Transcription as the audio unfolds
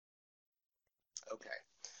Okay,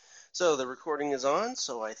 so the recording is on,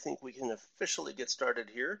 so I think we can officially get started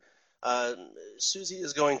here. Uh, Susie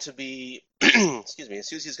is going to be, excuse me,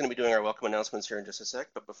 Susie is going to be doing our welcome announcements here in just a sec,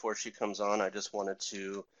 but before she comes on, I just wanted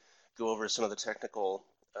to go over some of the technical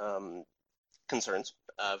concerns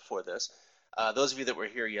for this. Those of you that were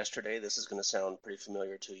here yesterday, this is going to sound pretty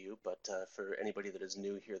familiar to you, but for anybody that is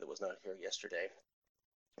new here that was not here yesterday,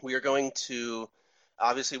 we are going to,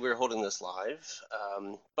 obviously we're holding this live,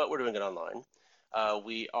 but we're doing it online.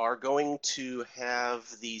 We are going to have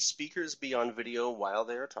the speakers be on video while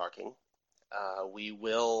they are talking. We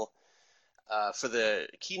will, for the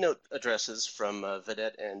keynote addresses from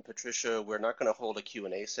Vedette and Patricia, we're not going to hold a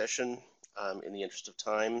Q&A session in the interest of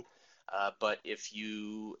time. But if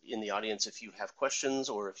you, in the audience, if you have questions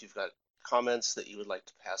or if you've got comments that you would like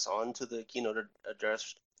to pass on to the keynote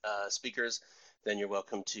address speakers, then you're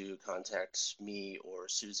welcome to contact me or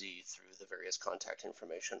Susie through the various contact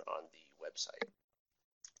information on the website.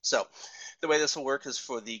 So the way this will work is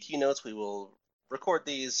for the keynotes, we will record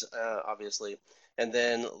these, obviously, and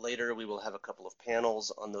then later we will have a couple of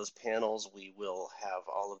panels. On those panels, we will have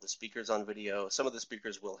all of the speakers on video. Some of the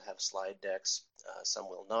speakers will have slide decks, some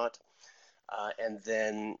will not. And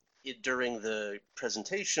then during the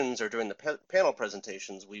presentations or during the panel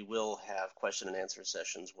presentations, we will have question and answer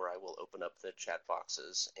sessions where I will open up the chat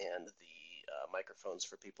boxes and the microphones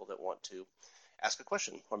for people that want to ask a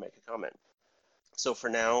question or make a comment. So for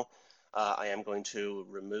now, I am going to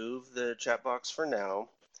remove the chat box for now,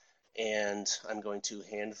 and I'm going to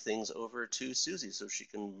hand things over to Susie so she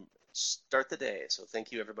can start the day. So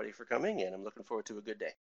thank you everybody for coming, and I'm looking forward to a good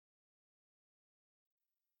day.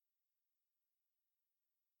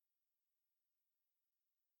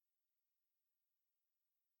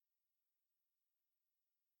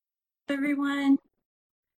 Everyone,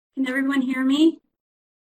 can everyone hear me?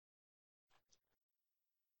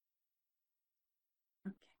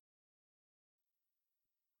 Okay.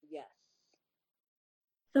 Yes.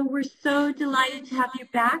 So we're so delighted to have you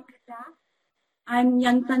back. I'm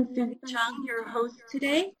Yunsun Susie Chung, your host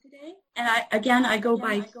today. And I go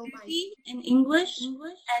by Susie in English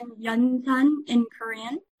and Yunsun in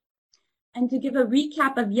Korean. And to give a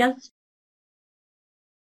recap of yesterday,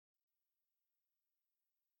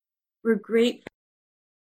 we're great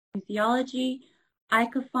for museology,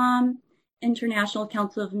 ICOFOM, International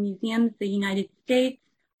Council of Museums, the United States,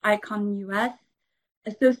 ICOM US,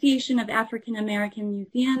 Association of African American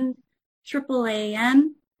Museums,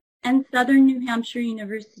 AAAM, and Southern New Hampshire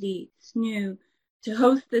University, SNU, to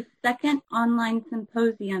host the second online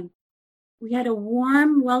symposium. We had a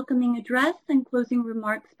warm, welcoming address and closing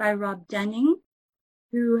remarks by Rob Denning,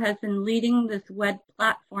 who has been leading this web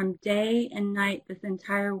platform day and night this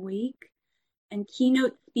entire week, and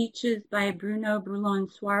keynote speeches by Bruno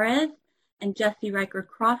Brulon-Suarez and Jesse Riker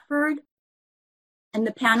Crawford, and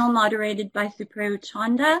the panel moderated by Supriya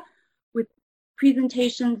Chanda with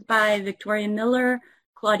presentations by Victoria Miller,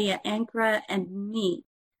 Claudia Ankra, and me.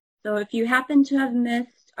 So if you happen to have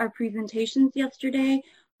missed our presentations yesterday,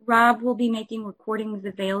 Rob will be making recordings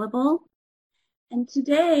available. And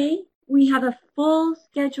today we have a full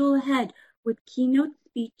schedule ahead with keynote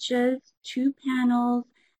speeches, 2 panels,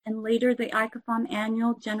 and later the ICOFOM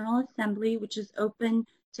Annual General Assembly, which is open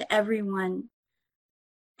to everyone.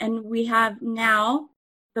 And we have now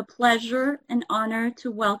the pleasure and honor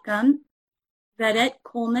to welcome Vedette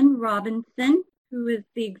Coleman Robinson, who is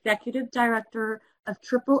the Executive Director of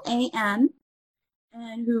AAAM,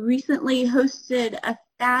 and who recently hosted a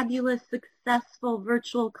fabulous, successful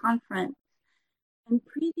virtual conference. And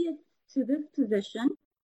previous to this position,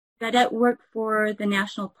 Vedette worked for the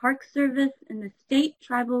National Park Service in the State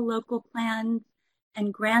Tribal Local Plans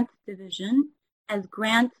and Grants Division as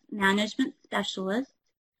Grants Management Specialist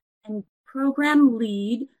and Program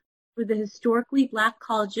Lead for the Historically Black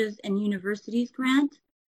Colleges and Universities Grant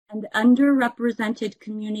and Underrepresented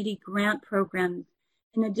Community Grant Programs,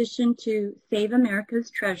 in addition to Save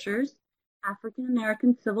America's Treasures, African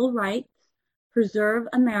American Civil Rights, Preserve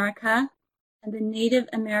America, and the Native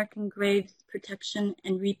American Graves Protection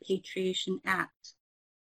and Repatriation Act.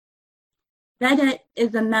 Vedette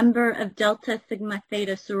is a member of Delta Sigma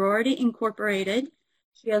Theta Sorority Incorporated.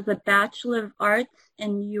 She has a Bachelor of Arts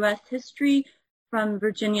in U.S. History from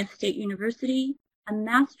Virginia State University, a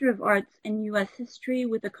Master of Arts in U.S. History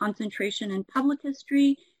with a concentration in Public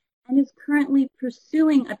History, and is currently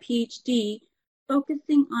pursuing a PhD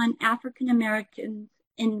focusing on African Americans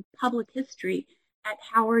in Public History at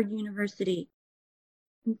Howard University.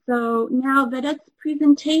 And so now Vedette's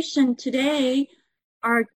presentation today,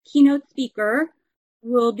 our keynote speaker,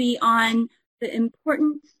 will be on the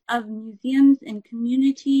importance of museums and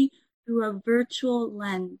community through a virtual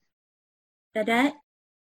lens. Vedette?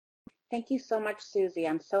 Thank you so much, Susie.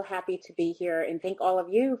 I'm so happy to be here, and thank all of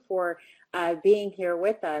you for being here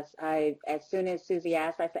with us. As soon as Susie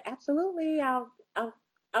asked, I said, absolutely, I'll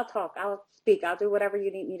talk, I'll speak, I'll do whatever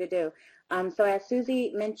you need me to do. So as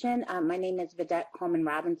Susie mentioned, my name is Vedette Coleman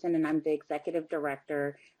Robinson, and I'm the Executive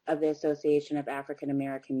Director of the Association of African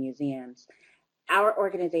American Museums. Our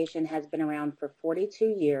organization has been around for 42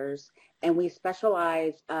 years, and we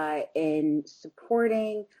specialize in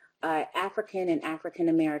supporting African and African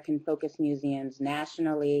American focused museums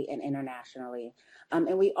nationally and internationally.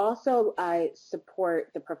 And we also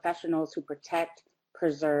support the professionals who protect,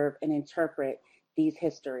 preserve, and interpret these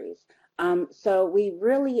histories. So we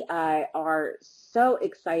really are so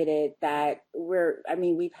excited that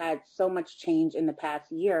we've had so much change in the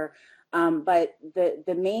past year, but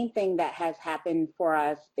the main thing that has happened for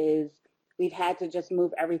us is we've had to just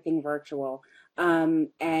move everything virtual.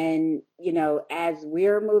 And, you know, as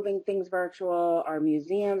we're moving things virtual, our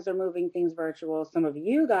museums are moving things virtual, some of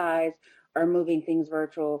you guys are moving things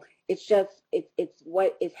virtual. It's just, it's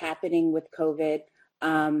what is happening with COVID.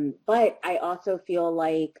 But I also feel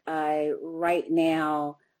like right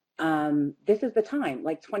now, this is the time,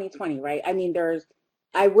 like 2020, right? I mean,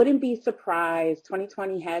 I wouldn't be surprised.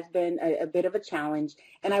 2020 has been a bit of a challenge,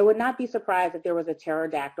 and I would not be surprised if there was a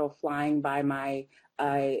pterodactyl flying by my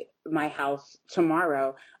house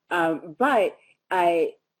tomorrow. But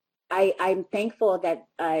I'm thankful that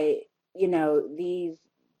you know, these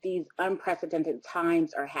unprecedented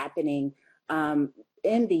times are happening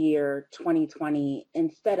in the year 2020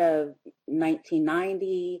 instead of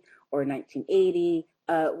 1990 or 1980.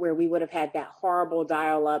 Where we would have had that horrible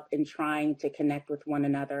dial-up and trying to connect with one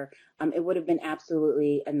another. It would have been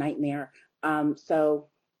absolutely a nightmare. So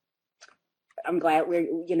I'm glad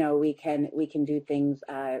we can do things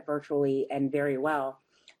virtually and very well.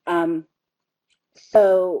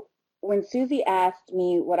 So when Susie asked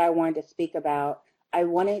me what I wanted to speak about, I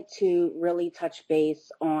wanted to really touch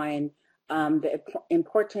base on the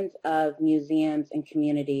importance of museums and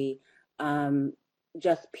community,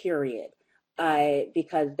 just period.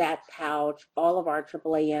 Because that's how all of our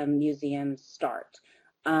AAAM museums start.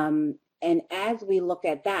 And as we look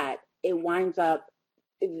at that, the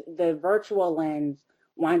virtual lens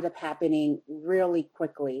winds up happening really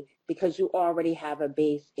quickly because you already have a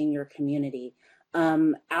base in your community.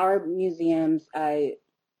 Our museums,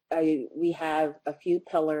 we have a few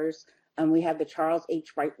pillars. We have the Charles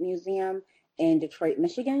H. Wright Museum in Detroit,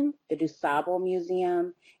 Michigan, the DuSable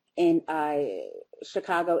Museum in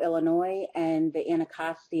Chicago, Illinois, and the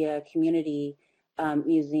Anacostia Community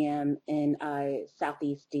Museum in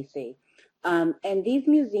Southeast DC. And these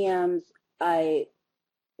museums,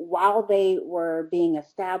 while they were being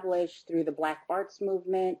established through the Black Arts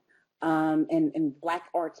Movement and Black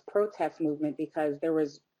Arts Protest Movement, because there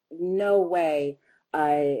was no way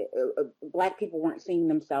Black people weren't seeing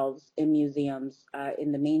themselves in museums,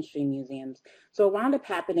 in the mainstream museums. So it wound up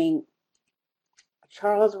happening.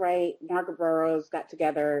 Charles Wright, Margaret Burroughs got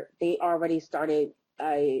together. They already started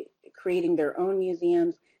creating their own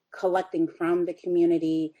museums, collecting from the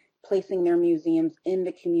community, placing their museums in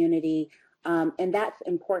the community, and that's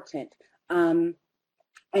important. And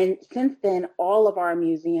since then, all of our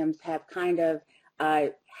museums have kind of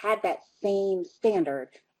had that same standard,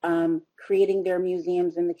 creating their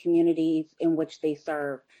museums in the communities in which they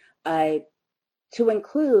serve. To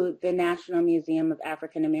include the National Museum of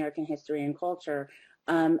African American History and Culture,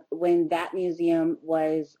 when that museum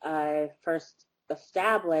was first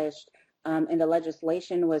established and the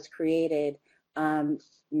legislation was created,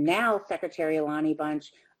 now Secretary Alani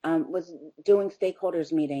Bunch was doing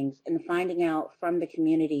stakeholders meetings and finding out from the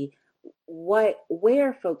community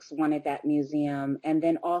where folks wanted that museum, and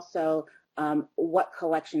then also what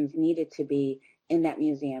collections needed to be in that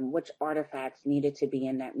museum, which artifacts needed to be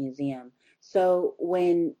in that museum. So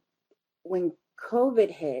when COVID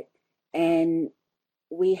hit and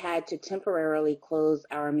we had to temporarily close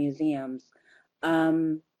our museums,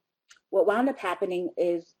 what wound up happening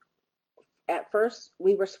is at first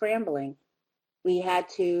we were scrambling. We had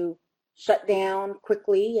to shut down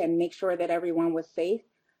quickly and make sure that everyone was safe.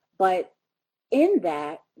 But in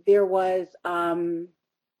that, there was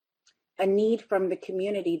a need from the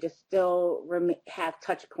community to still have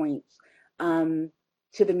touch points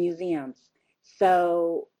to the museums.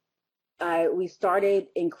 So we started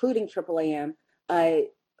including AAAM.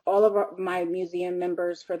 All of my museum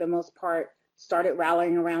members, for the most part, started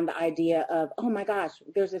rallying around the idea of, oh my gosh,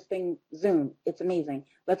 there's this thing, Zoom, it's amazing.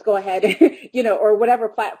 Let's go ahead, or whatever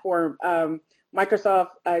platform,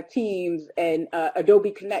 Microsoft Teams and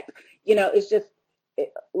Adobe Connect, it's just,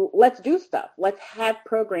 let's do stuff. Let's have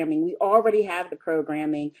programming. We already have the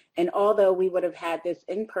programming. And although we would have had this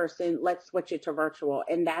in person, let's switch it to virtual.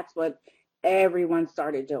 And that's what everyone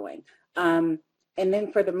started doing. And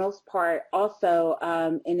then for the most part, also,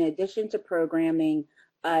 in addition to programming,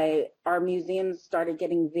 our museums started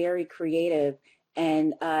getting very creative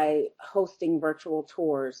and hosting virtual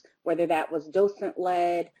tours, whether that was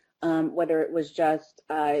docent-led, whether it was just,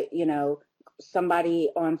 somebody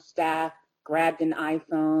on staff grabbed an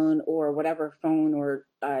iPhone or whatever phone or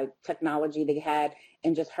technology they had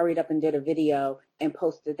and just hurried up and did a video and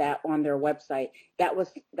posted that on their website. That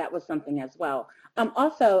was something as well.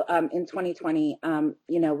 Also, in 2020,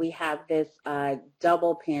 we have this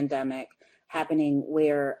double pandemic happening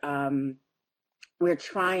where we're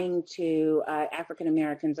trying to, African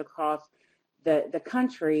Americans across the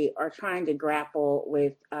country are trying to grapple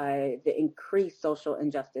with the increased social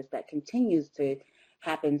injustice that continues to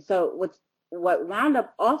happen. So what wound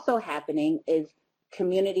up also happening is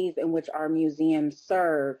communities in which our museums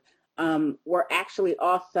serve were actually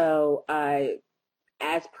also,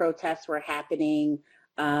 as protests were happening,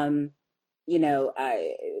 the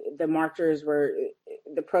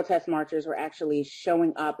protest marchers were actually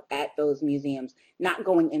showing up at those museums, not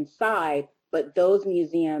going inside, but those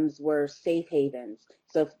museums were safe havens.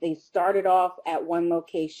 So if they started off at one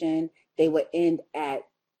location, they would end at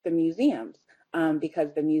the museums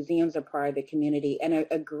because the museums are part of the community. And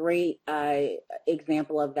a great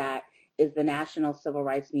example of that is the National Civil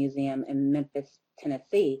Rights Museum in Memphis,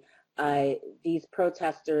 Tennessee. The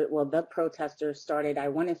protesters started, I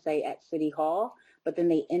want to say, at City Hall, but then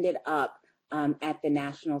they ended up at the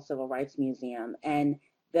National Civil Rights Museum. And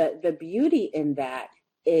the beauty in that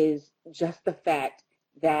is just the fact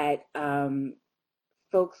that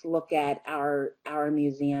folks look at our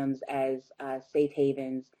museums as safe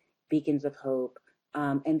havens, beacons of hope,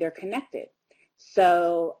 and they're connected.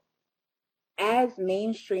 So as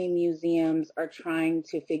mainstream museums are trying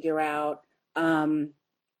to figure out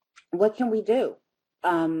what can we do?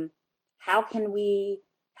 How can we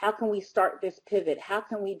start this pivot? How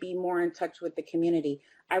can we be more in touch with the community?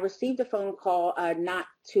 I received a phone call not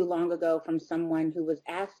too long ago from someone who was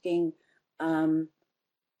asking,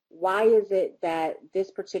 why is it that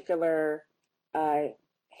this particular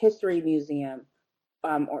history museum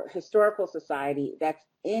or historical society that's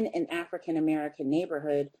in an African American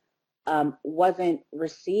neighborhood wasn't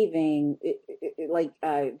receiving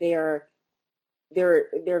their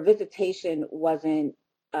visitation wasn't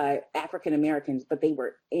African Americans, but they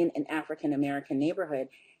were in an African American neighborhood.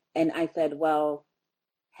 And I said, well,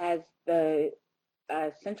 has the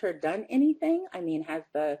center done anything? I mean, has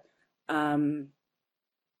the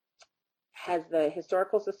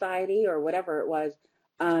historical society or whatever it was,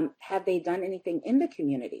 have they done anything in the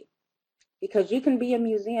community? Because you can be a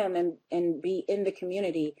museum and be in the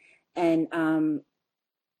community, and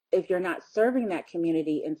if you're not serving that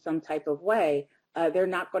community in some type of way,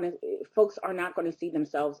 folks are not going to see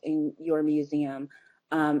themselves in your museum,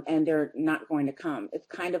 and they're not going to come. It's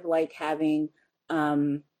kind of like having,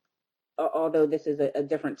 although this is a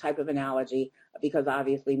different type of analogy because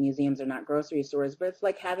obviously museums are not grocery stores, but it's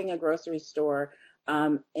like having a grocery store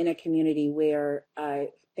in a community where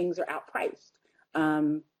things are outpriced.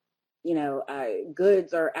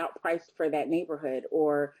 Goods are outpriced for that neighborhood,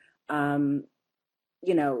 or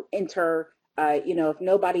if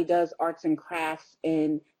nobody does arts and crafts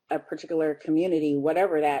in a particular community,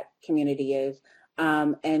 whatever that community is,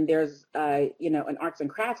 and there's an arts and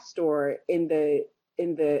crafts store in the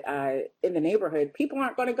neighborhood, people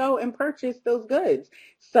aren't going to go and purchase those goods.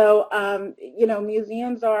 So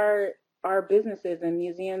museums are businesses, and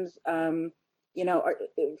museums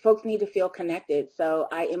folks need to feel connected. So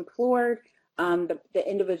I implored the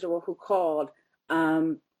individual who called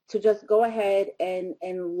to just go ahead and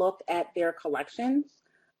look at their collections,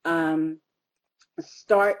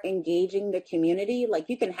 start engaging the community. Like,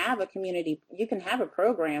 you can have a community, you can have a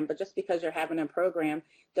program, but just because you're having a program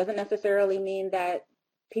doesn't necessarily mean that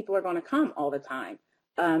people are going to come all the time.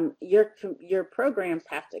 Your programs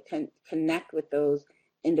have to connect with those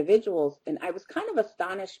individuals. And I was kind of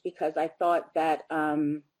astonished because I thought that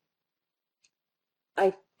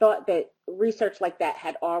research like that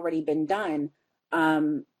had already been done.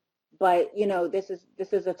 But this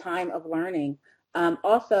is a time of learning.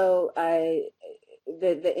 Also,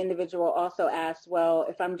 the individual also asked, well,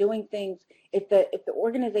 if I'm doing things, if the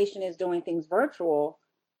organization is doing things virtual,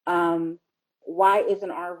 why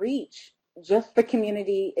isn't our reach just the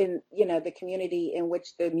community in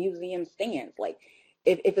which the museum stands? Like,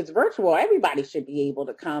 if it's virtual, everybody should be able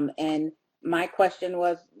to come. And my question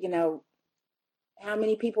was, how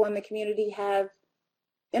many people in the community have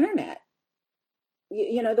internet?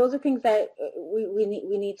 those are things that we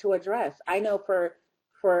need to address. I know for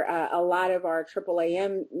a lot of our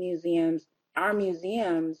AAAM museums, our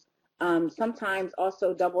museums sometimes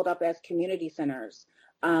also doubled up as community centers,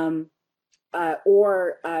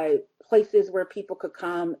 or places where people could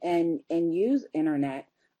come and use internet,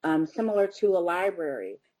 similar to a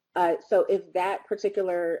library. So if that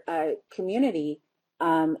particular community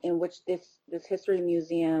in which this history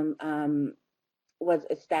museum was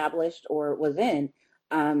established or was in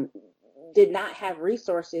did not have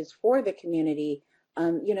resources for the community,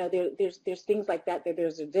 there's things like that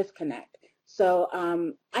there's a disconnect. So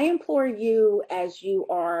I implore you, as you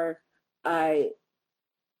are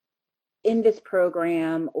in this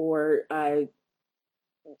program, or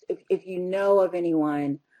if you know of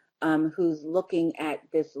anyone who's looking at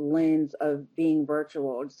this lens of being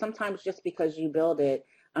virtual, sometimes just because you build it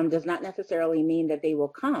does not necessarily mean that they will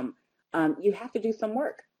come. You have to do some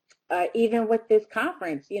work. Even with this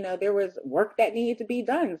conference, there was work that needed to be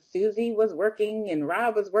done. Susie was working and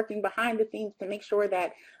Rob was working behind the scenes to make sure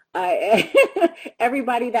that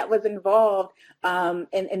everybody that was involved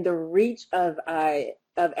and the reach of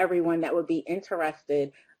everyone that would be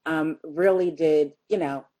interested really did,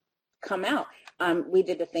 come out. We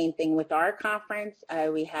did the same thing with our conference.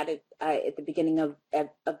 We had it at the beginning of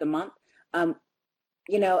the month.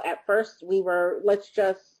 At first we were, let's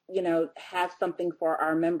just, have something for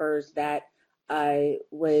our members that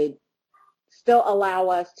would still allow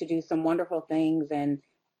us to do some wonderful things and,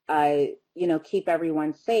 keep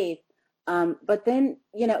everyone safe. But then,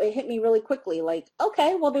 it hit me really quickly, like,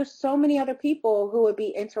 okay, well, there's so many other people who would be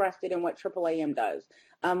interested in what AAAM does.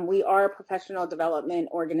 We are a professional development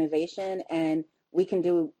organization, and we can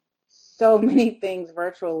do so many things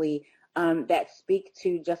virtually that speak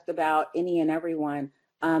to just about any and everyone.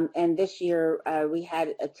 And this year we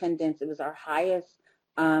had attendance. It was our highest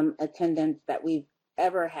attendance that we've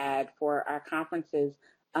ever had for our conferences,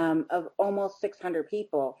 of almost 600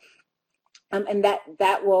 people. And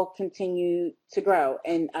that will continue to grow.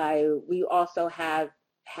 And we also have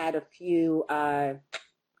had a few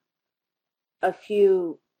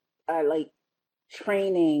like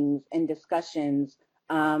trainings and discussions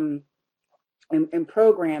and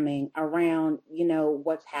programming around,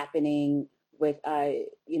 what's happening with,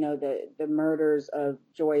 the murders of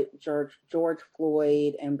George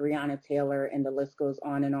Floyd and Breonna Taylor, and the list goes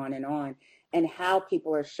on and on and on, and how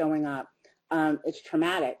people are showing up. It's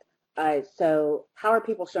traumatic. So how are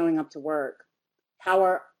people showing up to work? How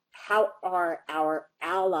are our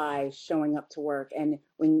allies showing up to work? And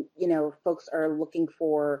when, folks are looking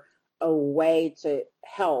for a way to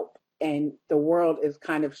help and the world is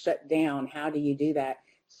kind of shut down, how do you do that?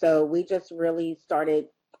 So we just really started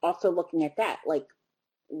also looking at that, like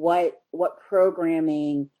what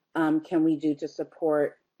programming can we do to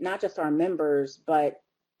support not just our members, but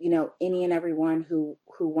any and everyone who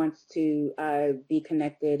wants to be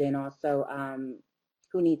connected, and also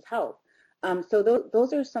who needs help. So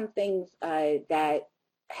those are some things that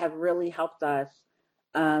have really helped us.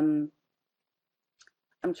 I'm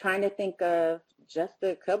trying to think of just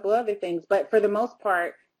a couple other things, but for the most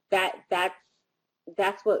part,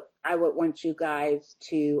 that's what I would want you guys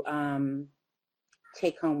to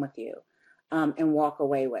take home with you and walk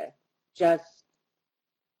away with. Just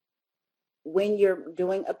when you're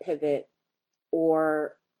doing a pivot,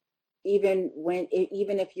 or even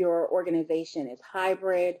if your organization is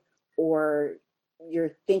hybrid, or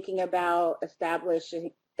you're thinking about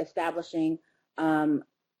establishing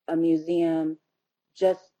a museum,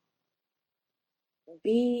 just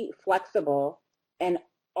be flexible and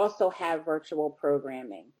also have virtual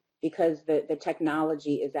programming, because the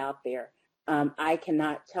technology is out there. I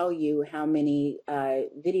cannot tell you how many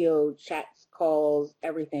video chats, calls,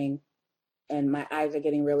 everything, and my eyes are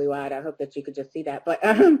getting really wide. I hope that you could just see that, but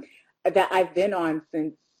that I've been on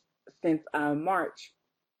since March,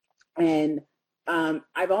 and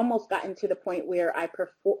I've almost gotten to the point where I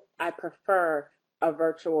prefer a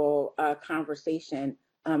virtual conversation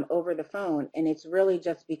over the phone, and it's really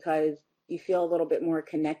just because you feel a little bit more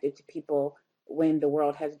connected to people when the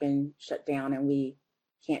world has been shut down and we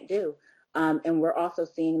can't do. And we're also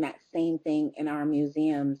seeing that same thing in our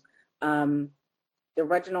museums. The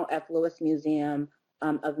Reginald F. Lewis Museum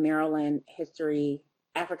of Maryland History,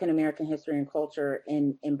 African American History and Culture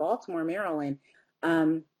in Baltimore, Maryland,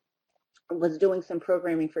 was doing some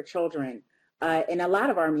programming for children. And a lot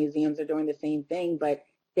of our museums are doing the same thing, but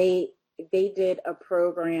they did a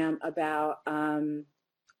program about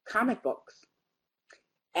comic books,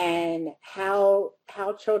 and how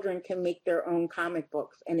children can make their own comic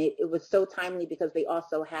books. And it was so timely because they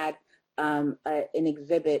also had an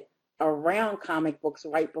exhibit around comic books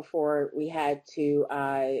right before we had to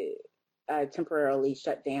temporarily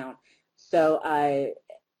shut down. So,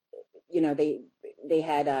 they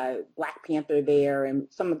had Black Panther there and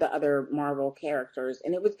some of the other Marvel characters,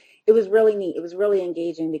 and it was really neat. It was really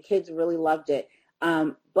engaging. The kids really loved it.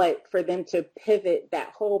 But for them to pivot that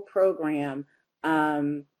whole program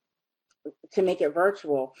to make it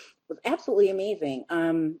virtual was absolutely amazing.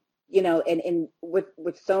 And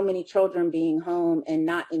with so many children being home and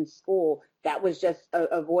not in school, that was just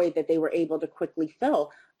a void that they were able to quickly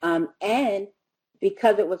fill. And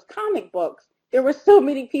because it was comic books, there were so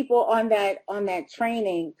many people on that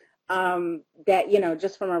training that,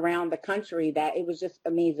 just from around the country, that it was just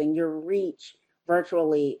amazing. Your reach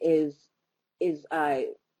virtually is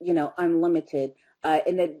unlimited.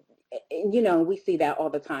 And we see that all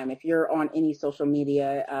the time. If you're on any social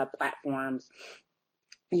media platforms,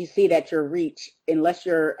 you see that your reach, unless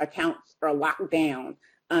your accounts are locked down,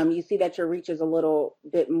 you see that your reach is a little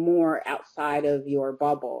bit more outside of your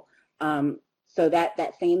bubble. So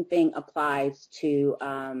that same thing applies to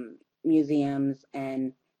museums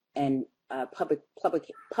and public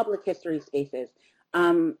history spaces.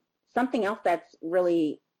 Something else that's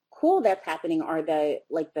really cool that's happening are the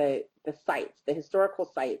sites, the historical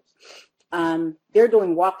sites. They're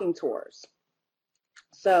doing walking tours.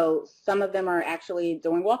 So some of them are actually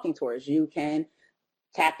doing walking tours. You can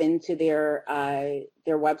tap into their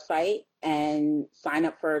website and sign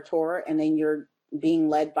up for a tour, and then you're being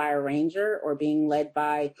led by a ranger or being led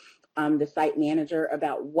by the site manager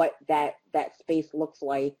about what that space looks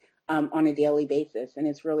like on a daily basis, and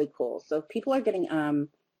it's really cool. So people are getting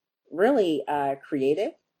really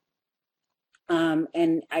creative,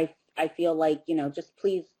 and I feel like, just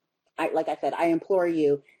please, like I said, I implore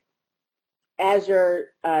you, as you're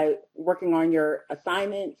working on your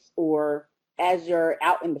assignments or as you're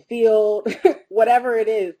out in the field, whatever it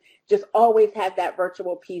is, just always have that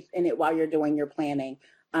virtual piece in it while you're doing your planning,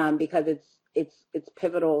 because it's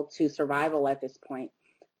pivotal to survival at this point.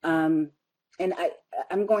 And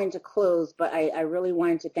I'm going to close, but I really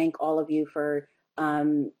wanted to thank all of you for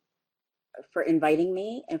inviting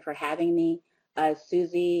me and for having me.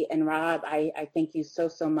 Susie and Rob, I thank you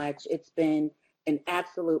so much. It's been an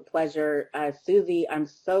absolute pleasure. Susie, I'm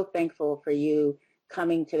so thankful for you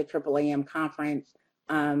coming to the AAAM conference.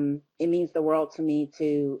 It means the world to me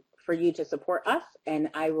for you to support us, and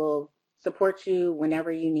I will support you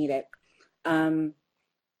whenever you need it. And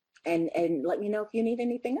let me know if you need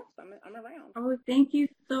anything else. I'm around. Oh, thank you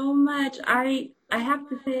so much. I have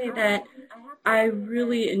to say that I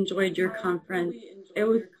really enjoyed your conference. It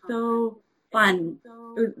was so fun.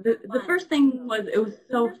 The first thing was it was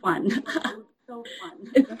so fun.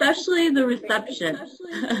 Especially the reception.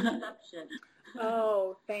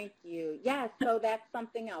 Oh, thank you. Yeah, so that's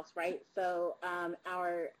something else, right? So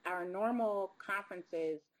our normal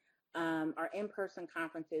conferences, our in-person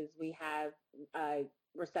conferences, we have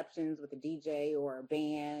receptions with a DJ or a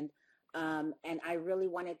band, and I really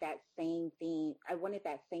wanted that same theme. I wanted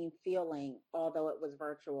that same feeling, although it was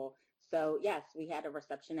virtual. So yes, we had a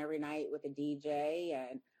reception every night with a DJ,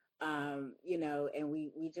 and and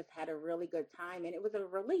we just had a really good time, and it was a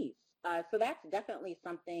release. So that's definitely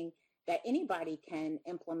something that anybody can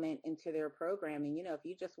implement into their programming. If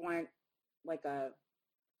you just want like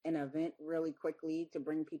an event really quickly to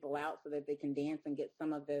bring people out so that they can dance and get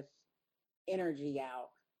some of this energy out,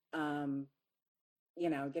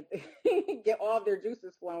 get all of their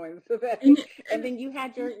juices flowing, so that, and then you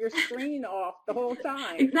had your screen off the whole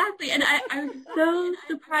time. Exactly, and I was so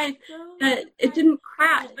surprised that it didn't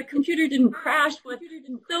crash. The computer didn't crash with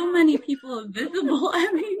so many people visible.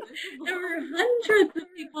 I mean, there were hundreds of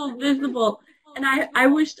people visible, and I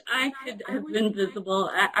wished I could have been visible.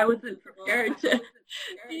 I wasn't prepared to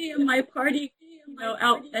be in my party,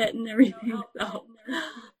 outfit and everything. So.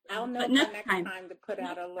 I'll know for next time to put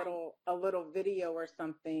out a little video or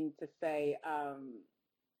something to say,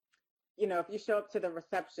 if you show up to the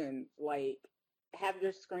reception, like have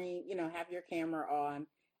your screen, have your camera on,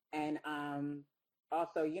 and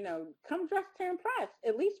also, come dressed to impress,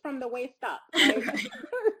 at least from the waist up. Right?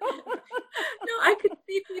 No, I could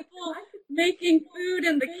see people making food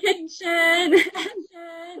in the kitchen,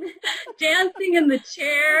 dancing in the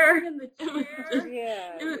chair.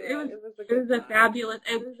 It was a fabulous.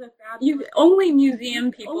 Only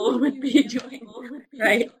museum people would be doing it,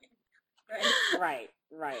 right? Right.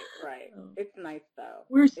 It's nice though.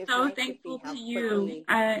 We're so thankful to you.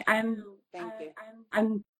 Thank you.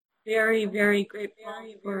 I'm very, very grateful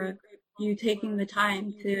for you taking the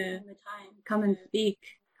time to come and speak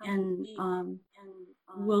and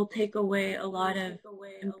will take away a lot of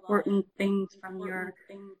important things from your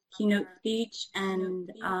keynote speech.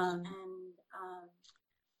 And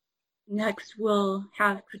next we'll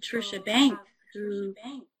have Patricia Banks, who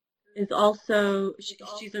is also,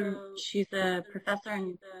 she's a professor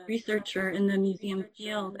and researcher in the museum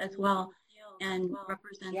field as well, and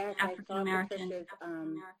represents African American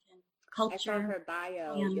culture. I saw her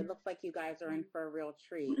bio. It looks like you guys are in for a real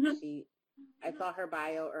treat. I saw her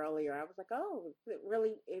bio earlier. I was like, oh,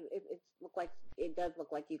 it does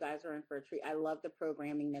look like you guys are in for a treat. I love the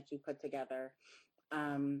programming that you put together.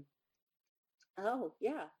 Oh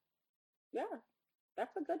yeah,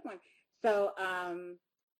 that's a good one. So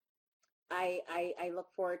I look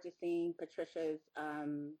forward to seeing Patricia's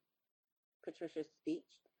speech,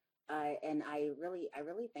 and I really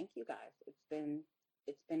thank you guys. It's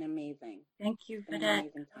been amazing. Thank you,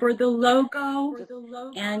 Vedette, for the logo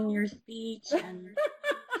and your speech and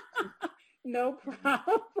no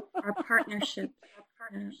problem. Our partnership.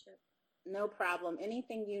 No problem.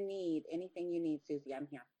 Anything you need, Susie, I'm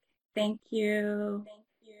here. Thank you.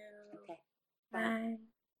 Okay. Bye.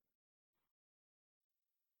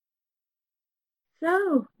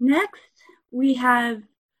 So next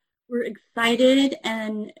we're excited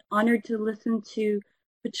and honored to listen to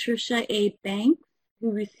Patricia A. Banks,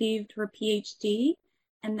 who received her PhD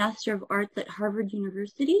and Master of Arts at Harvard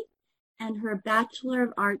University and her Bachelor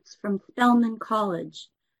of Arts from Spelman College.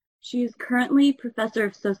 She is currently Professor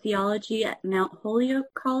of Sociology at Mount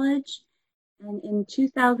Holyoke College, and in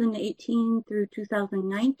 2018 through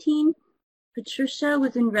 2019, Patricia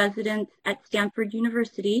was in residence at Stanford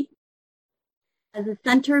University as a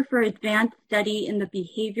Center for Advanced Study in the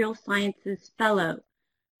Behavioral Sciences Fellow.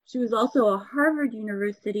 She was also a Harvard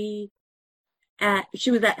University she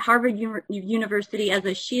was at Harvard University as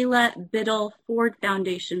a Sheila Biddle Ford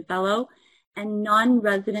Foundation Fellow and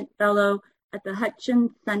non-resident fellow at the Hutchins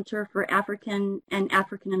Center for African and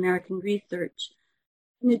African American Research.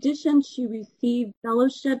 In addition, she received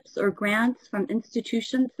fellowships or grants from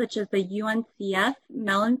institutions such as the UNCF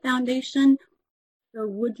Mellon Foundation, the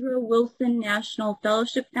Woodrow Wilson National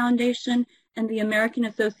Fellowship Foundation, and the American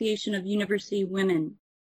Association of University Women.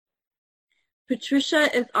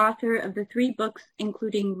 Patricia is author of the 3 books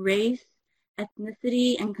including Race,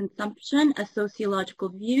 Ethnicity, and Consumption, A Sociological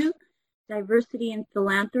View, Diversity and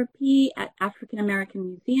Philanthropy at African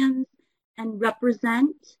American Museums, and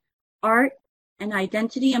Represent, Art and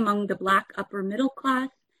Identity Among the Black Upper Middle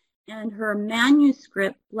Class, and her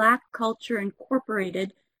manuscript, Black Culture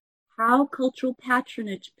Incorporated, How Cultural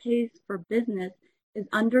Patronage Pays for Business, is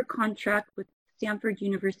under contract with Stanford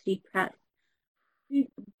University Press.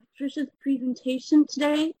 Patricia's presentation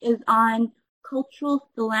today is on cultural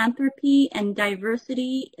philanthropy and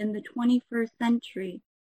diversity in the 21st century.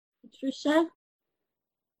 Patricia?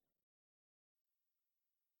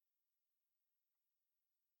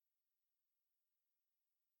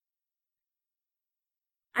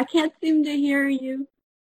 I can't seem to hear you.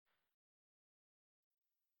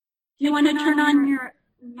 Do you want to turn on your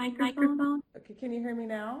microphone? Okay, can you hear me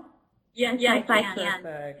now? Yes, I can.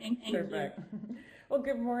 Perfect. Thank you. Perfect. Well,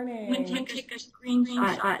 good morning. We can take a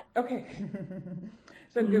screenshot. Okay.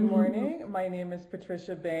 So good morning. My name is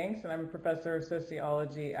Patricia Banks, and I'm a professor of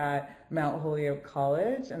sociology at Mount Holyoke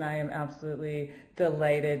College, and I am absolutely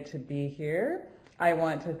delighted to be here. I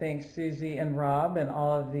want to thank Susie and Rob and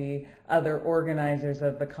all of the other organizers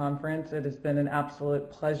of the conference. It has been an absolute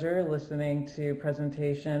pleasure listening to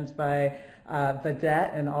presentations by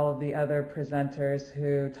Vedette and all of the other presenters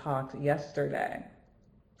who talked yesterday.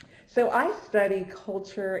 So I study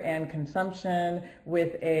culture and consumption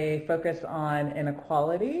with a focus on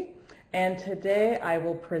inequality, and today I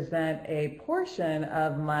will present a portion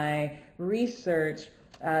of my research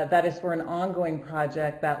that is for an ongoing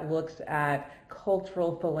project that looks at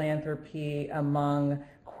cultural philanthropy among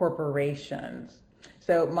corporations.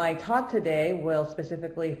 So my talk today will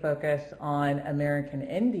specifically focus on American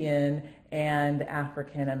Indian and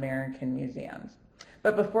African American museums.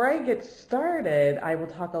 But before I get started, I will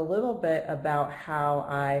talk a little bit about how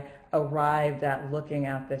I arrived at looking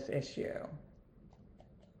at this issue.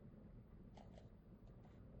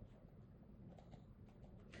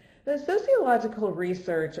 The sociological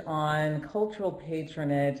research on cultural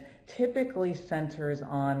patronage typically centers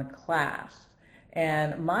on class.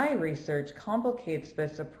 And my research complicates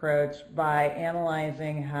this approach by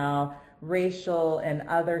analyzing how racial and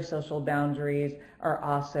other social boundaries are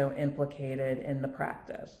also implicated in the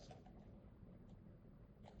practice.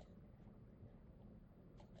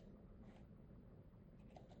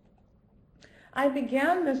 I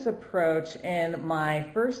began this approach in my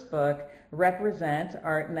first book Represent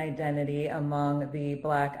Art and Identity Among the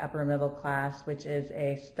Black Upper Middle Class, which is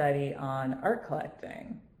a study on art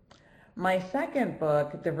collecting. My second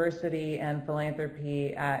book, Diversity and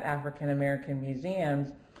Philanthropy at African American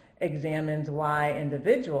Museums, examines why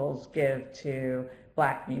individuals give to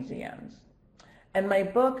Black museums. And my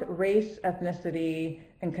book, Race, Ethnicity,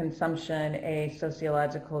 and Consumption, A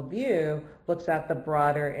Sociological View, looks at the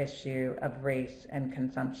broader issue of race and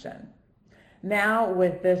consumption. Now,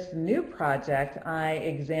 with this new project, I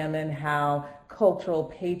examine how cultural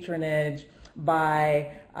patronage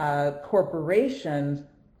by corporations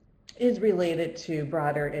is related to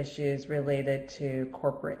broader issues related to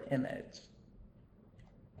corporate image.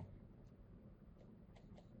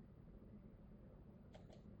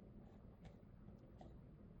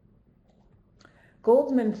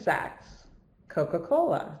 Goldman Sachs,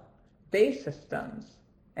 Coca-Cola, Bay Systems,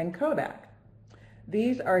 and Kodak.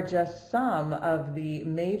 These are just some of the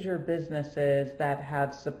major businesses that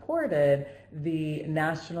have supported the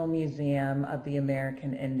National Museum of the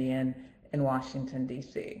American Indian in Washington,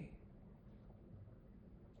 D.C.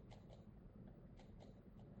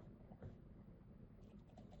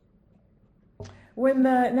 When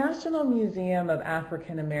the National Museum of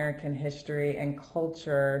African American History and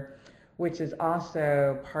Culture, which is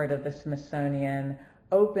also part of the Smithsonian,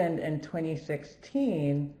 opened in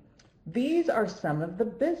 2016, these are some of the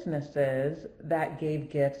businesses that gave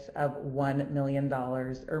gifts of $1 million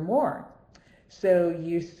or more. So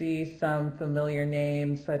you see some familiar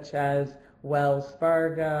names such as Wells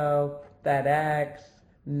Fargo, FedEx,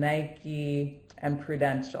 Nike, and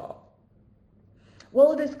Prudential.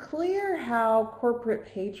 Well, it is clear how corporate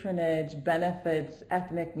patronage benefits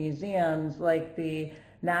ethnic museums like the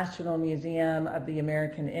National Museum of the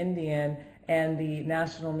American Indian and the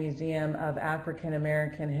National Museum of African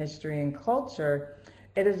American History and Culture.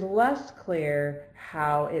 It is less clear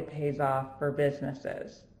how it pays off for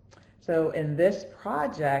businesses. So in this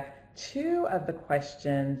project, two of the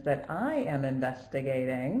questions that I am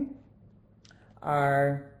investigating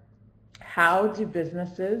are: how do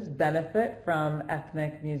businesses benefit from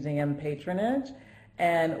ethnic museum patronage?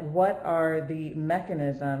 And what are the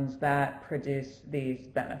mechanisms that produce these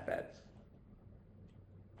benefits?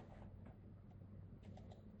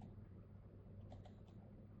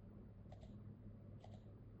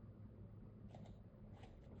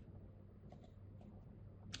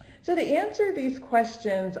 So to answer these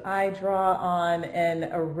questions, I draw on an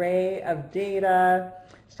array of data,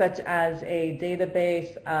 such as a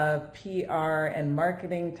database of PR and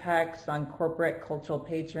marketing texts on corporate cultural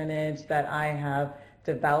patronage that I have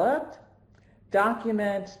developed,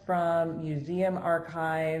 documents from museum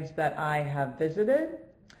archives that I have visited,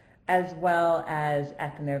 as well as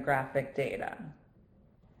ethnographic data.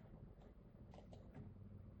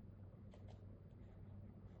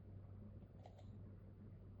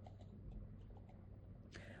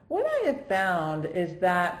 What I have found is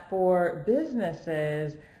that for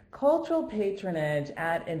businesses, cultural patronage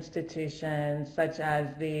at institutions such as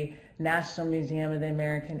the National Museum of the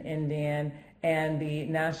American Indian and the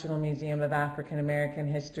National Museum of African American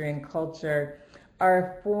History and Culture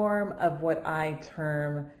are a form of what I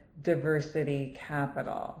term diversity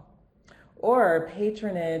capital. Or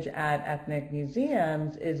patronage at ethnic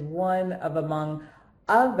museums is one of, among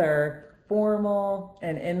other formal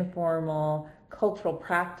and informal cultural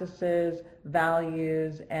practices,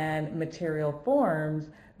 values, and material forms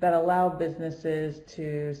that allow businesses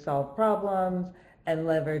to solve problems and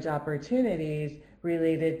leverage opportunities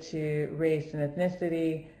related to race and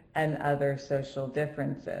ethnicity and other social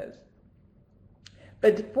differences.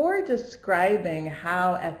 But before describing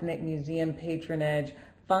how ethnic museum patronage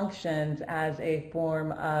functions as a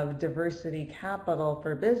form of diversity capital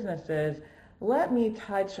for businesses, let me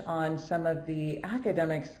touch on some of the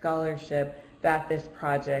academic scholarship that this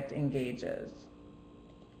project engages.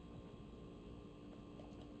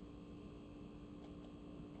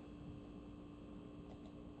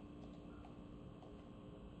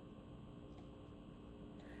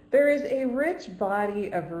 There is a rich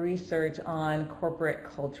body of research on corporate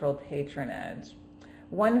cultural patronage.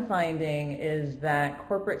 One finding is that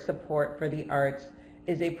corporate support for the arts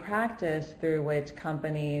is a practice through which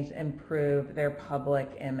companies improve their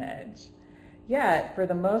public image. Yet, for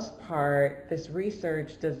the most part, this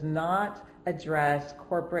research does not address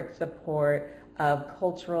corporate support of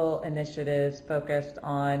cultural initiatives focused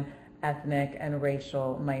on ethnic and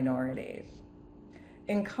racial minorities.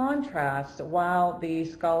 In contrast, while the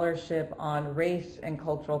scholarship on race and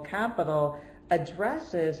cultural capital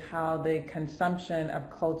addresses how the consumption of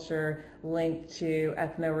culture linked to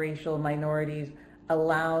ethno-racial minorities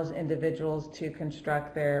allows individuals to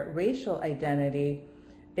construct their racial identity,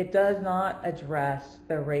 It does not address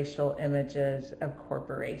the racial images of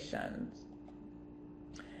corporations.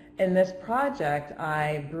 In this project,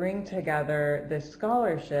 I bring together this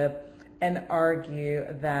scholarship and argue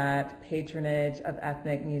that patronage of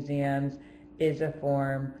ethnic museums is a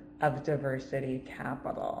form of diversity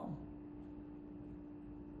capital.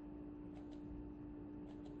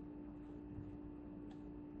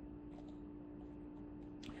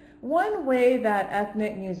 One way that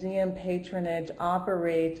ethnic museum patronage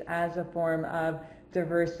operates as a form of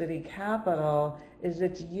diversity capital is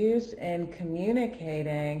its use in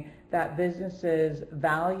communicating that businesses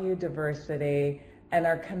value diversity and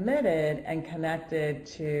are committed and connected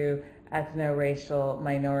to ethno-racial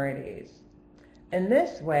minorities. In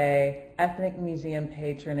this way, ethnic museum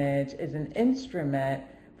patronage is an instrument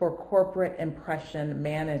for corporate impression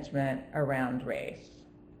management around race.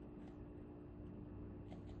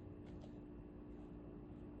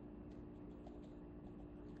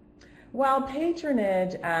 While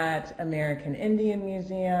patronage at American Indian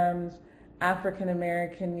museums, African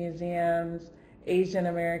American museums, Asian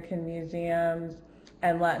American museums,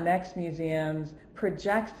 and Latinx museums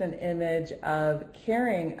projects an image of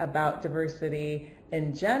caring about diversity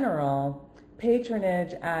in general,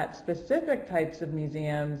 patronage at specific types of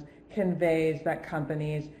museums conveys that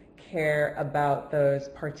companies care about those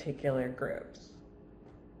particular groups.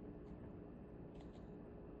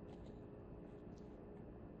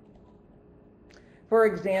 For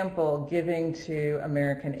example, giving to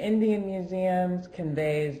American Indian museums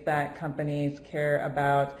conveys that companies care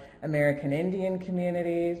about American Indian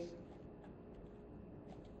communities.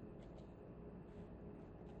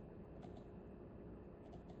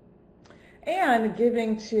 And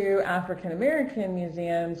giving to African American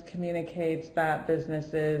museums communicates that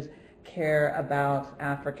businesses care about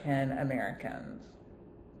African Americans.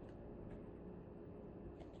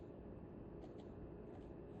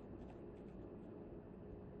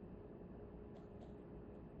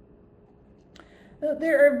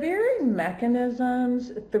 There are varying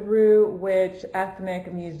mechanisms through which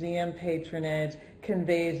ethnic museum patronage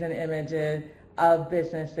conveys an image of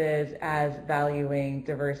businesses as valuing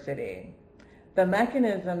diversity. The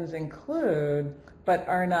mechanisms include, but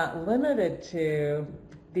are not limited to,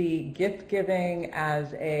 the gift giving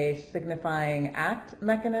as a signifying act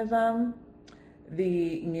mechanism,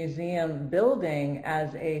 the museum building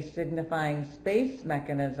as a signifying space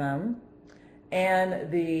mechanism, and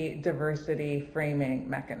the diversity framing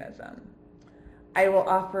mechanism. I will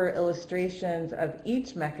offer illustrations of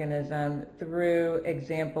each mechanism through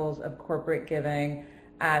examples of corporate giving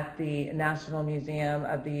at the National Museum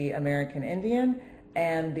of the American Indian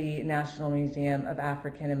and the National Museum of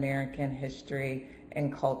African American History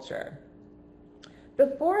and Culture.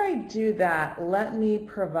 Before I do that, let me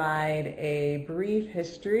provide a brief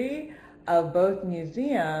history of both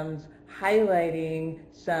museums, highlighting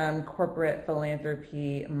some corporate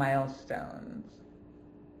philanthropy milestones.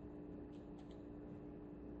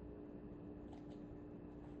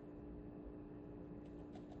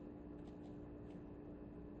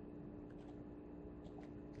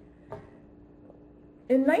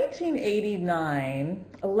 In 1989,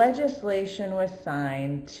 legislation was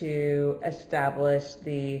signed to establish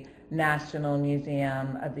the National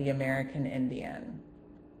Museum of the American Indian.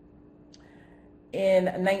 In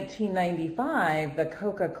 1995, the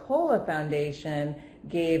Coca-Cola Foundation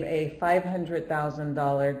gave a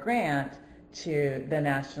 $500,000 grant to the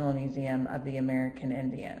National Museum of the American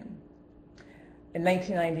Indian. In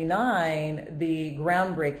 1999, the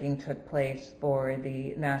groundbreaking took place for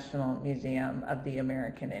the National Museum of the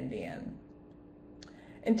American Indian.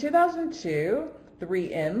 In 2002,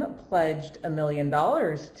 3M pledged $1 million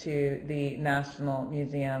to the National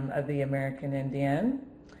Museum of the American Indian.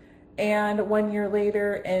 And 1 year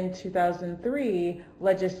later, in 2003,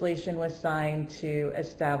 legislation was signed to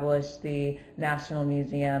establish the National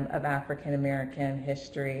Museum of African American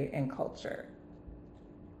History and Culture.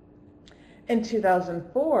 In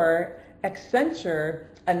 2004, Accenture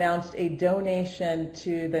announced a donation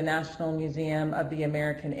to the National Museum of the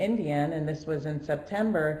American Indian, and this was in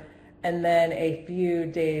September. And then a few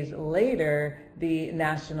days later, the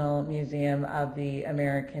National Museum of the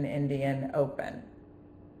American Indian opened.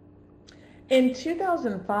 In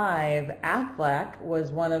 2005, Aflac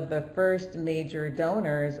was one of the first major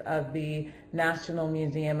donors of the National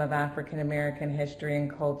Museum of African American History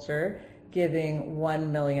and Culture, giving $1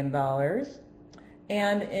 million.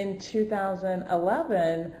 And in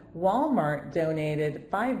 2011, Walmart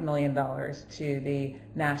donated $5 million to the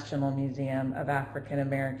National Museum of African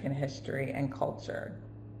American History and Culture.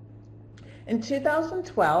 In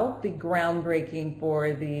 2012, the groundbreaking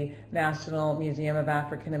for the National Museum of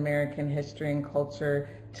African American History and Culture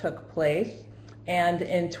took place. And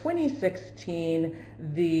in 2016,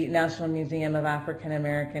 the National Museum of African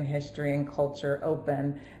American History and Culture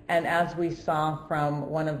opened. And as we saw from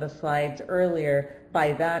one of the slides earlier,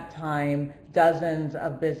 by that time, dozens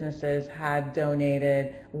of businesses had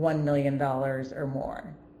donated $1 million or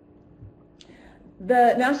more.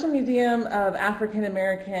 The National Museum of African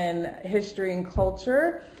American History and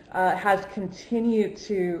Culture has continued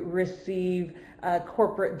to receive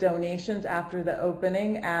corporate donations after the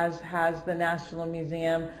opening, as has the National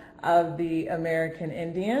Museum of the American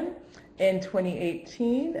Indian. In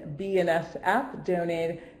 2018, BNSF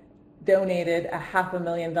donated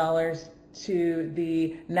 $500,000 to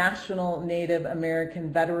the National Native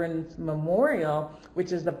American Veterans Memorial,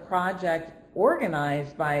 which is the project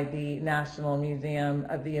organized by the National Museum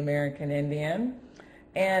of the American Indian.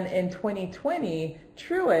 And in 2020,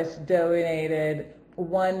 Truist donated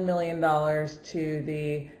 $1 million to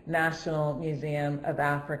the National Museum of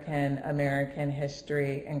African American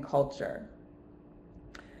History and Culture.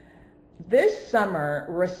 This summer,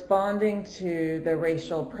 responding to the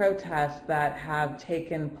racial protests that have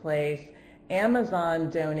taken place, Amazon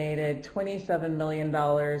donated $27 million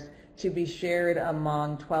to be shared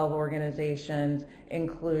among 12 organizations,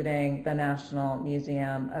 including the National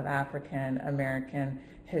Museum of African American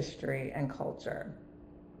History and Culture.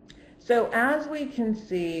 So as we can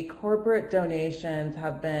see, corporate donations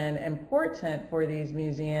have been important for these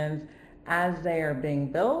museums as they are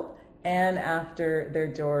being built and after their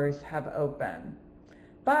doors have opened.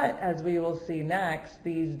 But as we will see next,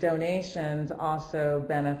 these donations also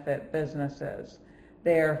benefit businesses.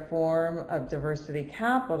 They are a form of diversity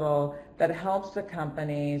capital that helps the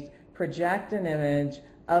companies project an image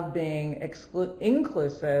of being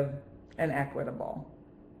inclusive and equitable.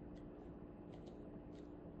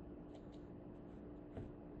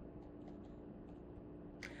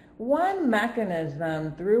 One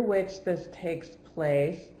mechanism through which this takes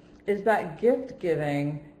place is that gift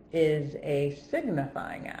giving is a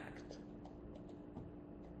signifying act.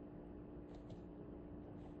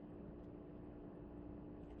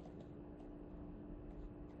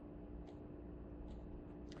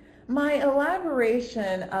 My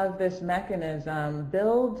elaboration of this mechanism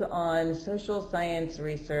builds on social science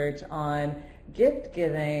research on gift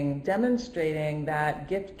giving, demonstrating that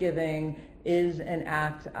gift giving is an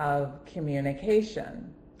act of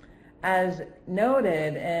communication. As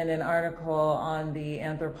noted in an article on the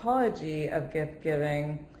anthropology of gift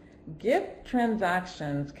giving, gift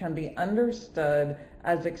transactions can be understood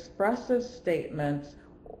as expressive statements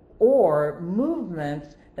or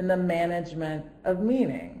movements in the management of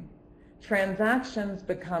meaning. Transactions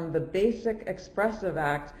become the basic expressive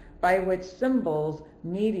act by which symbols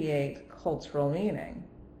mediate cultural meaning.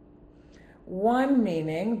 One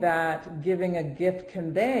meaning that giving a gift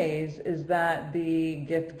conveys is that the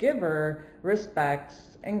gift giver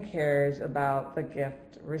respects and cares about the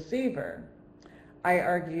gift receiver. I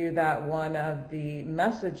argue that one of the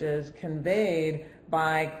messages conveyed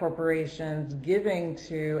by corporations giving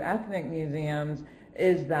to ethnic museums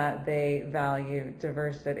is that they value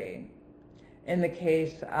diversity. In the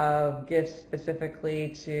case of gifts specifically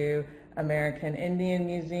to American Indian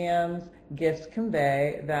museums, gifts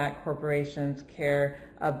convey that corporations care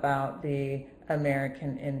about the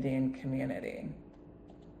American Indian community.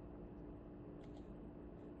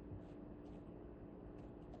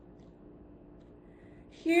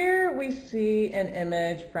 Here we see an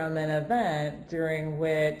image from an event during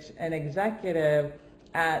which an executive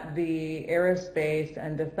at the aerospace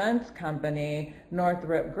and defense company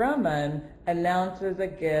Northrop Grumman announces a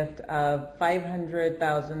gift of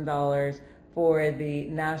 $500,000 for the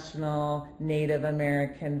National Native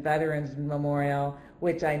American Veterans Memorial,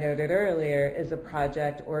 which I noted earlier is a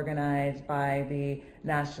project organized by the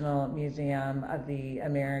National Museum of the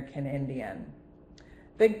American Indian.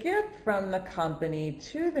 The gift from the company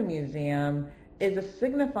to the museum is a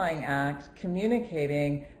signifying act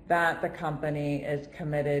communicating that the company is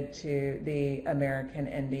committed to the American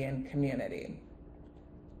Indian community.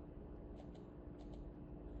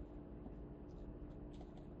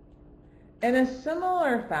 In a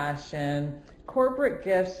similar fashion, corporate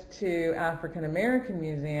gifts to African American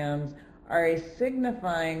museums are a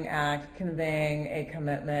signifying act conveying a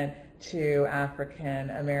commitment to African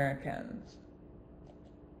Americans.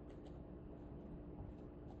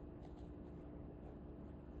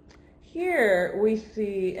 Here we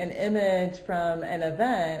see an image from an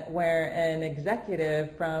event where an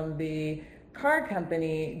executive from the car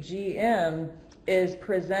company GM is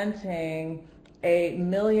presenting a $1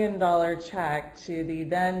 million check to the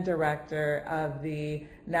then director of the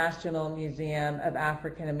National Museum of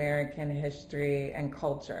African American History and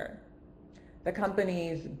Culture. The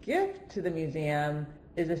company's gift to the museum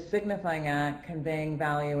is a signifying act conveying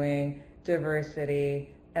valuing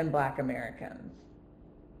diversity and Black Americans.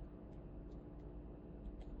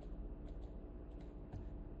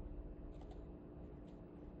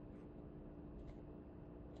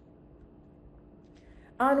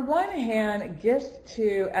 On one hand, gifts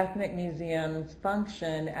to ethnic museums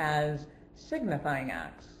function as signifying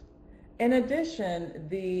acts. In addition,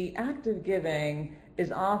 the act of giving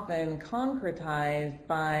is often concretized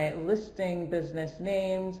by listing business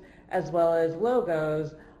names as well as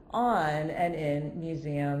logos on and in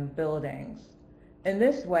museum buildings. In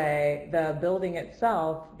this way, the building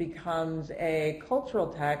itself becomes a cultural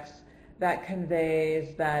text that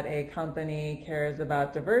conveys that a company cares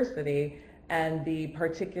about diversity and the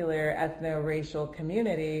particular ethno-racial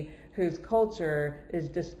community whose culture is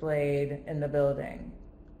displayed in the building.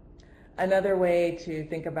 Another way to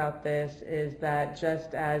think about this is that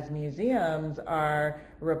just as museums are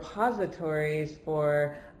repositories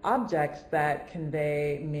for objects that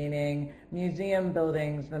convey meaning, museum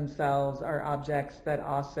buildings themselves are objects that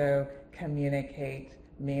also communicate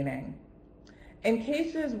meaning. In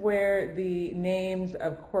cases where the names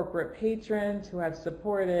of corporate patrons who have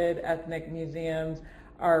supported ethnic museums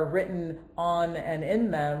are written on and in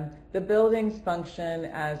them, the buildings function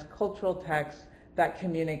as cultural texts that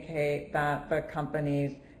communicate that the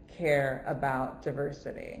companies care about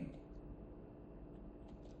diversity.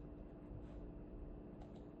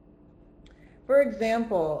 For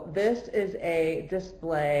example, this is a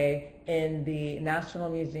display in the National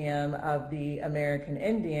Museum of the American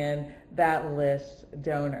Indian that lists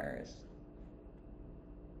donors.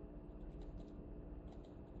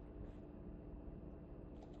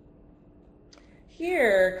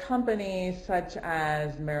 Here, companies such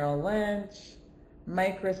as Merrill Lynch,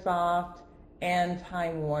 Microsoft, and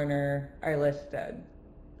Time Warner are listed.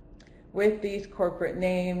 With these corporate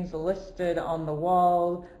names listed on the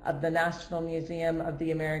wall of the National Museum of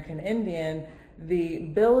the American Indian, the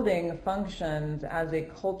building functions as a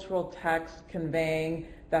cultural text conveying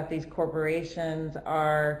that these corporations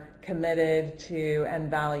are committed to and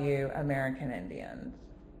value American Indians.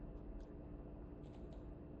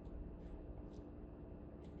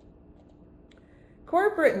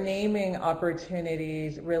 Corporate naming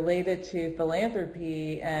opportunities related to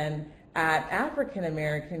philanthropy and at African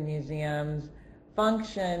American museums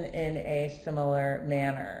function in a similar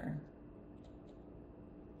manner.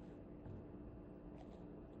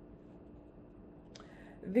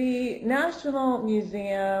 The National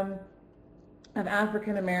Museum of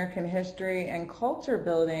African American History and Culture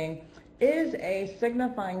building is a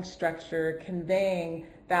signifying structure conveying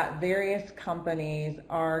that various companies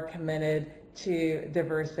are committed to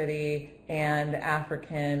diversity and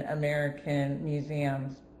African American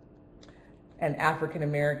museums and African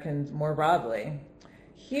Americans more broadly.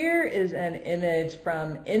 Here is an image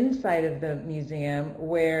from inside of the museum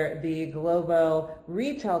where the global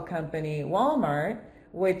retail company Walmart,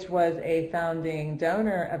 which was a founding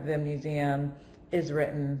donor of the museum, is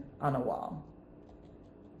written on a wall.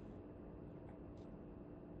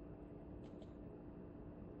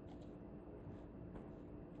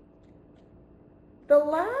 The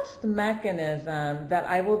last mechanism that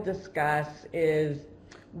I will discuss is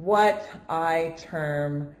what I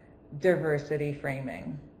term diversity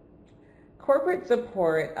framing. Corporate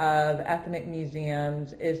support of ethnic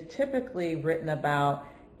museums is typically written about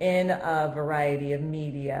in a variety of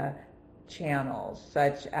media channels,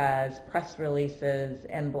 such as press releases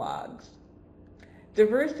and blogs.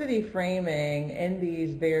 Diversity framing in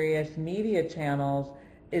these various media channels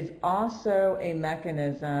is also a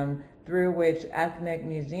mechanism through which ethnic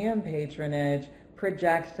museum patronage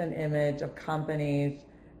projects an image of companies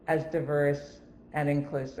as diverse and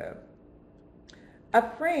inclusive.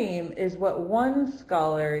 A frame is what one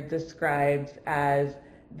scholar describes as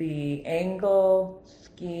the angle,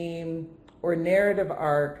 scheme, or narrative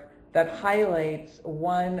arc that highlights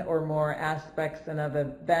one or more aspects of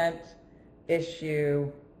an event,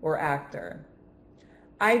 issue, or actor.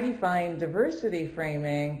 I define diversity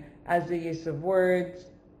framing as the use of words,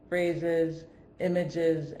 phrases,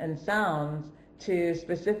 images, and sounds to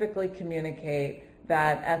specifically communicate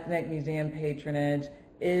that ethnic museum patronage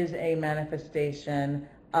is a manifestation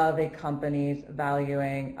of a company's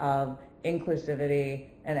valuing of inclusivity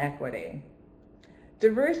and equity.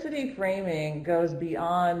 Diversity framing goes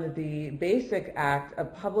beyond the basic act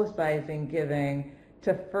of publicizing giving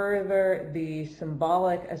to further the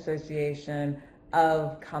symbolic association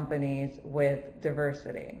of companies with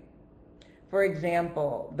diversity. For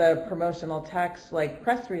example, the promotional texts like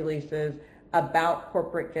press releases about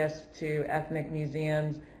corporate gifts to ethnic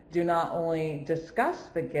museums do not only discuss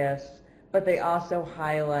the gifts, but they also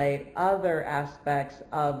highlight other aspects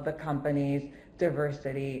of the company's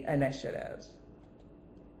diversity initiatives.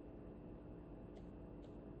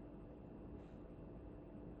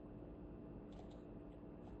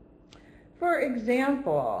 For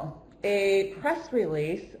example, a press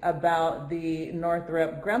release about the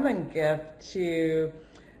Northrop Grumman gift to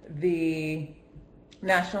the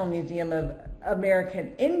National Museum of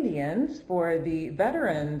American Indians for the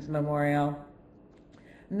Veterans Memorial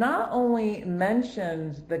not only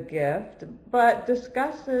mentions the gift, but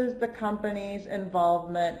discusses the company's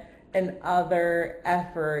involvement in other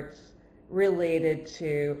efforts related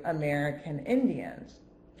to American Indians.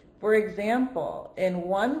 For example, in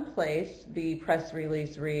one place, the press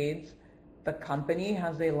release reads, "The company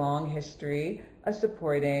has a long history of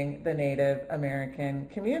supporting the Native American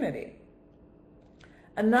community."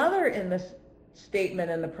 Another in the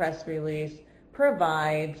statement in the press release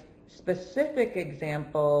provides specific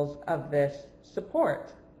examples of this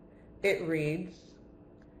support. It reads,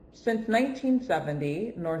 "Since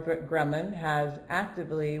 1970, Northrop Grumman has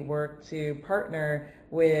actively worked to partner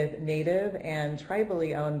with Native and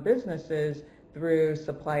tribally owned businesses through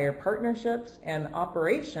supplier partnerships and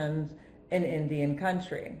operations in Indian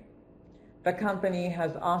country. The company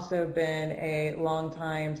has also been a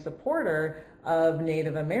longtime supporter of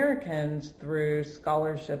Native Americans through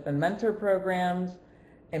scholarship and mentor programs,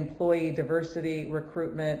 employee diversity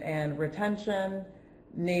recruitment and retention,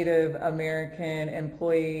 Native American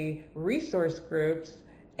employee resource groups,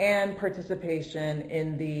 and participation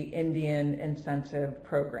in the Indian Incentive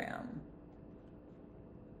Program."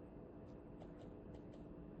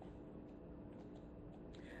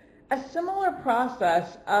 A similar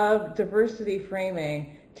process of diversity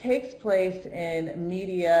framing takes place in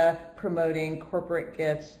media promoting corporate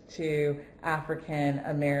gifts to African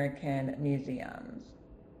American museums.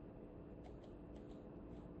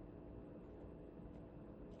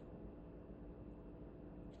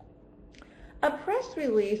 A press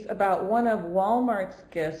release about one of Walmart's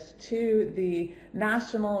gifts to the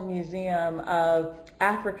National Museum of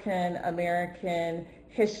African American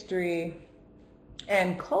History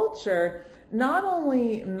and Culture not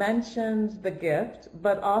only mentions the gift,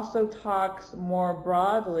 but also talks more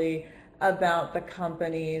broadly about the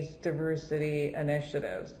company's diversity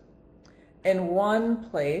initiatives. In one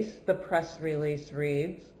place, the press release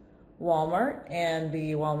reads, "Walmart and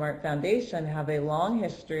the Walmart Foundation have a long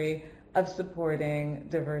history of supporting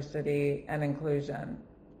diversity and inclusion."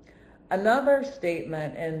 Another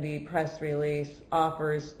statement in the press release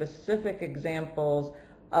offers specific examples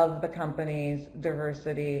of the company's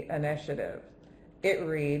diversity initiative. It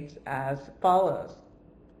reads as follows: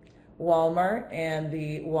 "Walmart and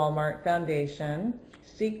the Walmart Foundation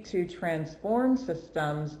seek to transform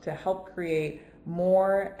systems to help create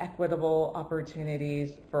more equitable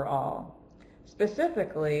opportunities for all.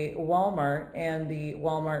 Specifically, Walmart and the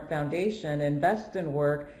Walmart Foundation invest in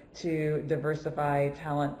work to diversify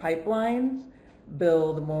talent pipelines,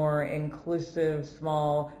 build more inclusive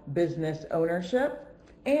small business ownership,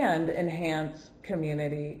 and enhance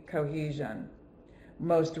community cohesion.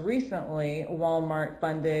 Most recently, Walmart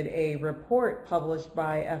funded a report published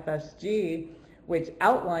by FSG, which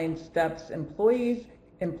outlines steps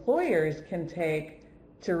employers can take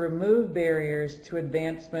to remove barriers to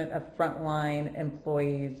advancement of frontline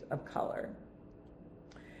employees of color."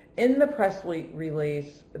 In the press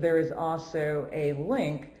release, there is also a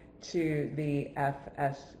link to the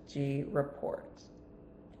FSG report.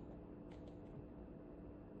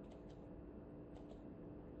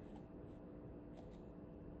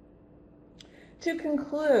 To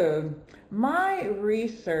conclude, my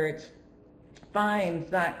research finds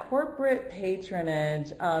that corporate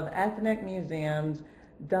patronage of ethnic museums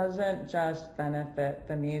doesn't just benefit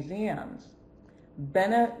the museums.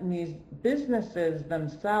 Businesses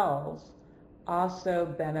themselves also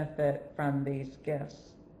benefit from these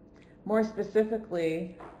gifts. More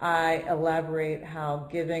specifically, I elaborate how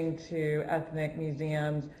giving to ethnic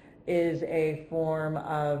museums is a form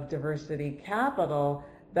of diversity capital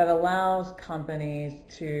that allows companies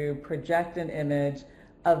to project an image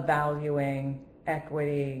of valuing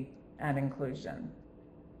equity and inclusion.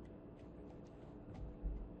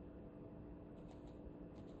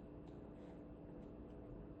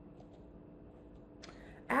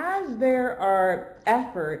 As there are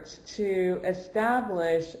efforts to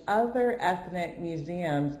establish other ethnic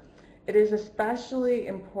museums, it is especially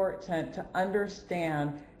important to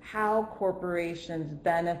understand how corporations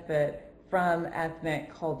benefit from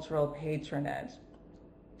ethnic cultural patronage.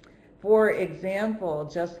 For example,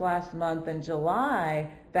 just last month in July,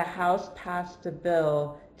 the House passed a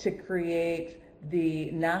bill to create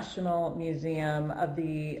the National Museum of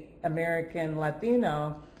the American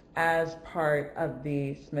Latino as part of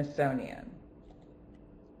the Smithsonian.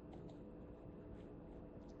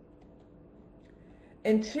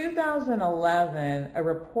 In 2011, a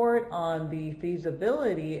report on the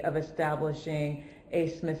feasibility of establishing a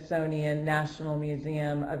Smithsonian National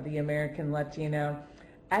Museum of the American Latino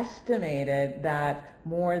estimated that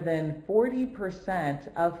more than 40%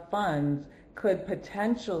 of funds could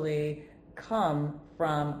potentially come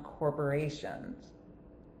from corporations.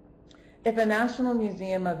 If a National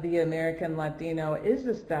Museum of the American Latino is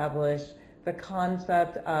established, the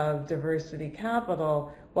concept of diversity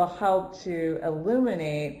capital will help to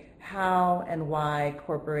illuminate how and why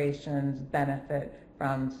corporations benefit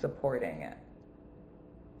from supporting it.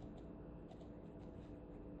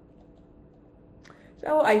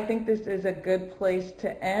 So I think this is a good place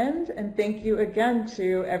to end, and thank you again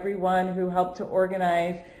to everyone who helped to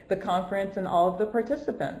organize the conference and all of the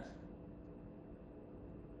participants.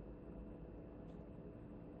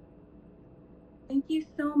 Thank you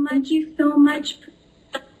so much. Thank you so much.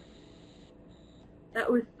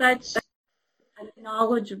 That was such a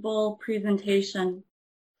knowledgeable presentation.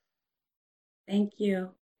 Thank you.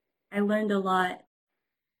 I learned a lot.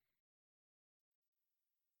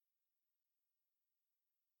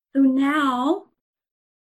 So now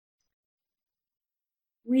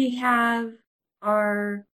we have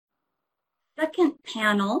our second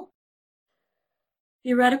panel,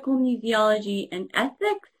 Theoretical Museology and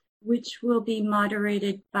Ethics, which will be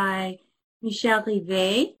moderated by Michel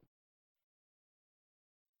Rivet.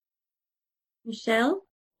 Michel?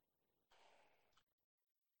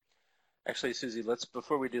 Actually, Susie,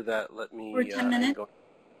 before we do that, let me. For 10 minutes?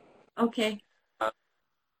 Okay.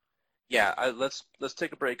 Yeah, let's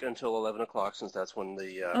take a break until 11 o'clock, since that's when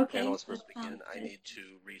the panel is supposed to begin. I need to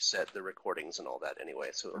reset the recordings and all that anyway,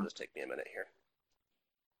 so it'll just take me a minute here.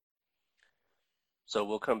 So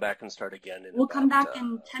we'll come back and start again in We'll come back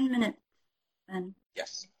in 10 minutes then.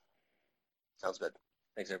 Yes. Sounds good.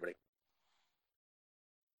 Thanks, everybody.